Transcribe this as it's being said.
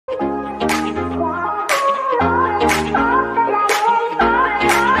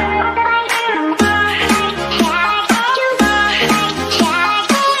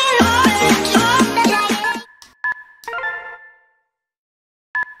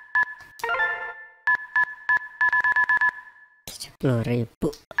10.000.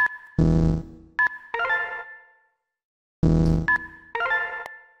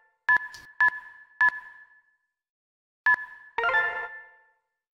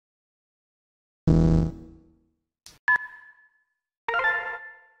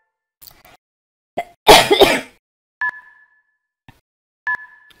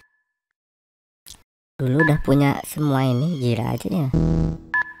 Dulu udah punya semua ini, gila aja ya.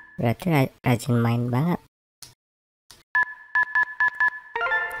 Berarti rajin main banget.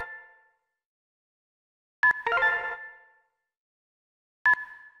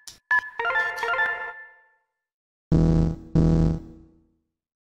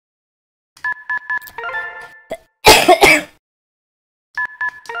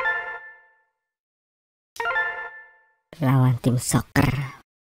 Lawan tim soccer.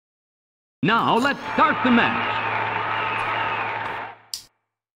 Now let's start the match.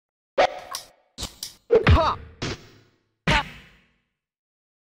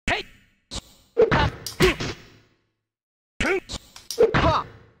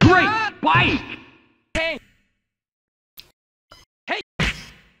 Great spike!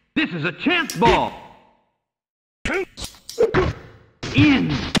 This is a chance ball.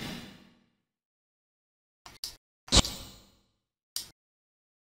 In.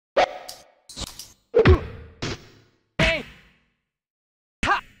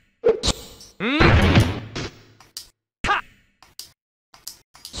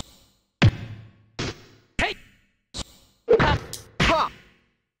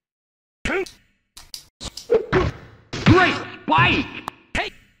 Great spike!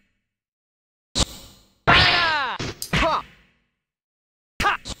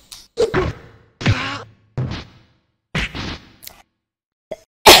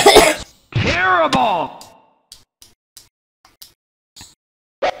 Terrible!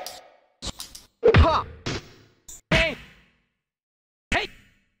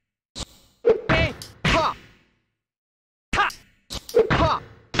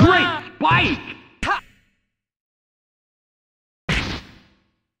 Great spike!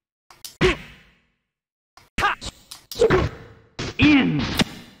 In.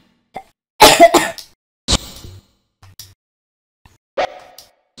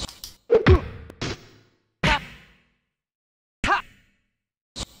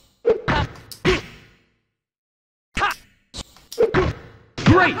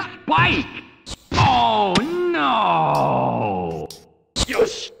 Great spike! Oh no!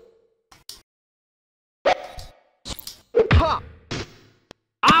 Yosh!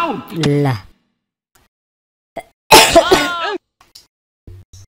 Out! Lah.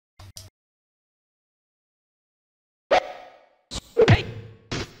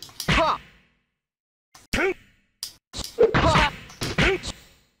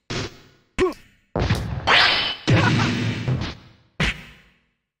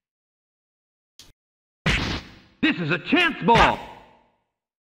 This is a chance ball.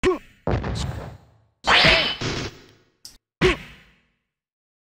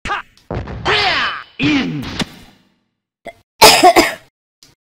 In.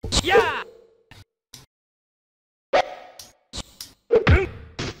 Yeah.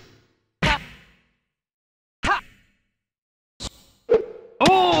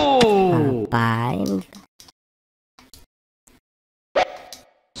 Oh. Ngapain?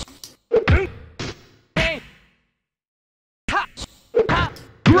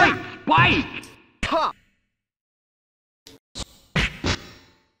 Great spike!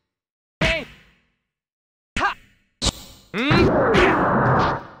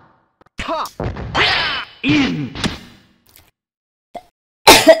 In.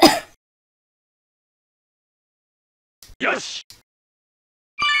 Yes.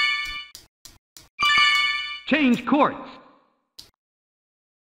 Change courts.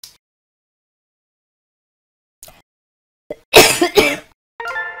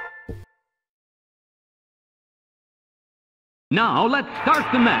 Now let's start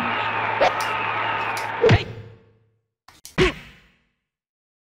the match. Hey.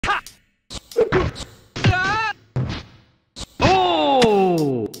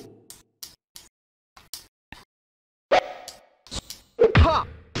 Oh!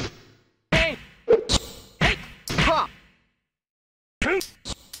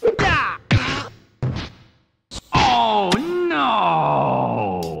 Oh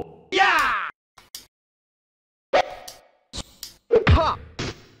no! Yeah!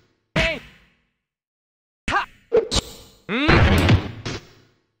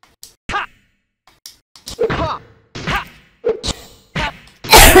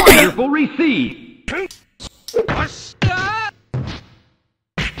 Wonderful receive.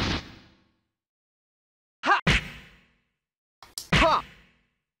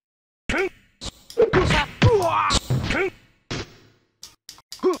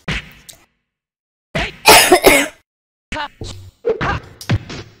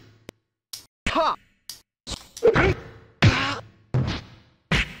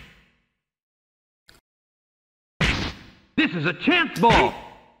 This is a chance ball.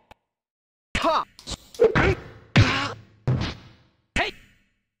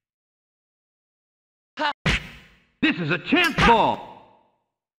 This is a chance ball.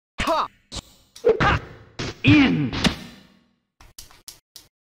 In.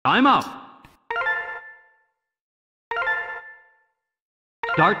 Time up.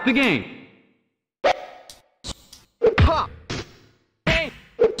 Start the game.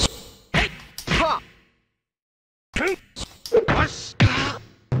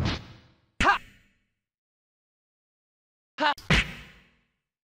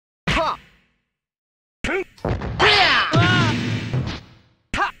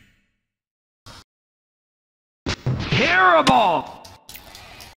 Terrible!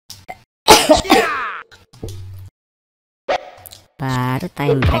 Baru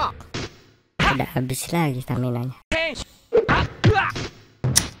time break. Udah habis lagi staminanya.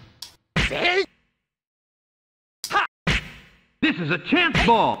 This is a chance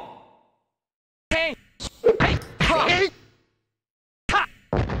ball.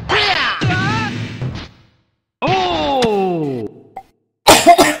 Oh!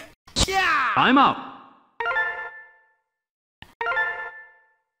 Time up.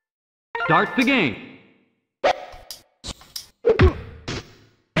 Start the game.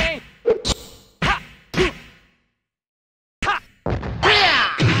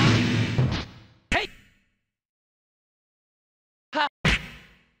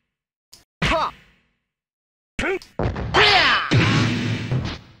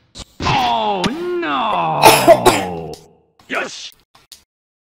 Oh no! Yes!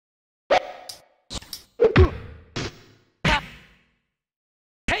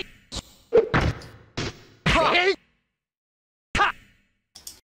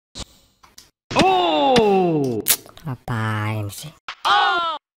 Oh! Ngapain sih?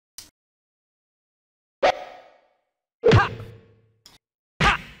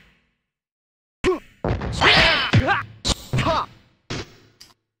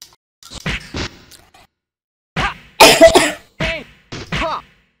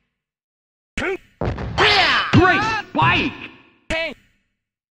 Great spike!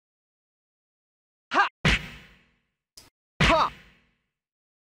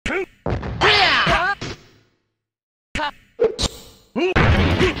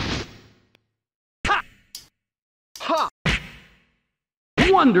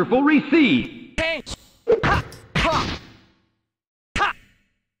 Wonderful receive!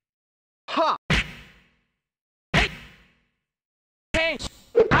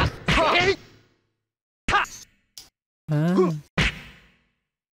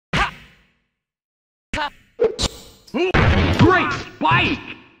 Great spike!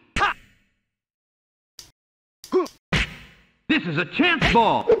 This is a chance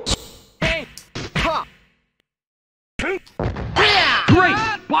ball! Great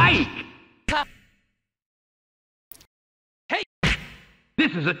spike!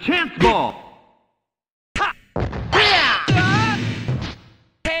 This is a chance ball!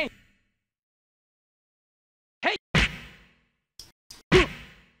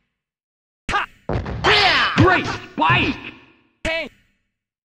 Great spike!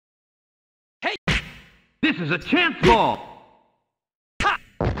 This is a chance ball!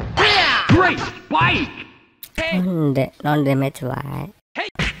 Great spike! Non damage wae.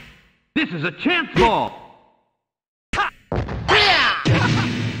 This is a chance ball!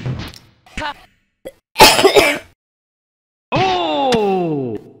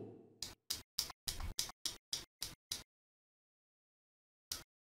 Oh!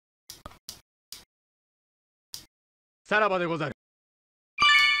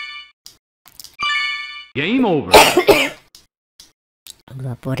 Game over.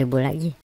 20.000 lagi.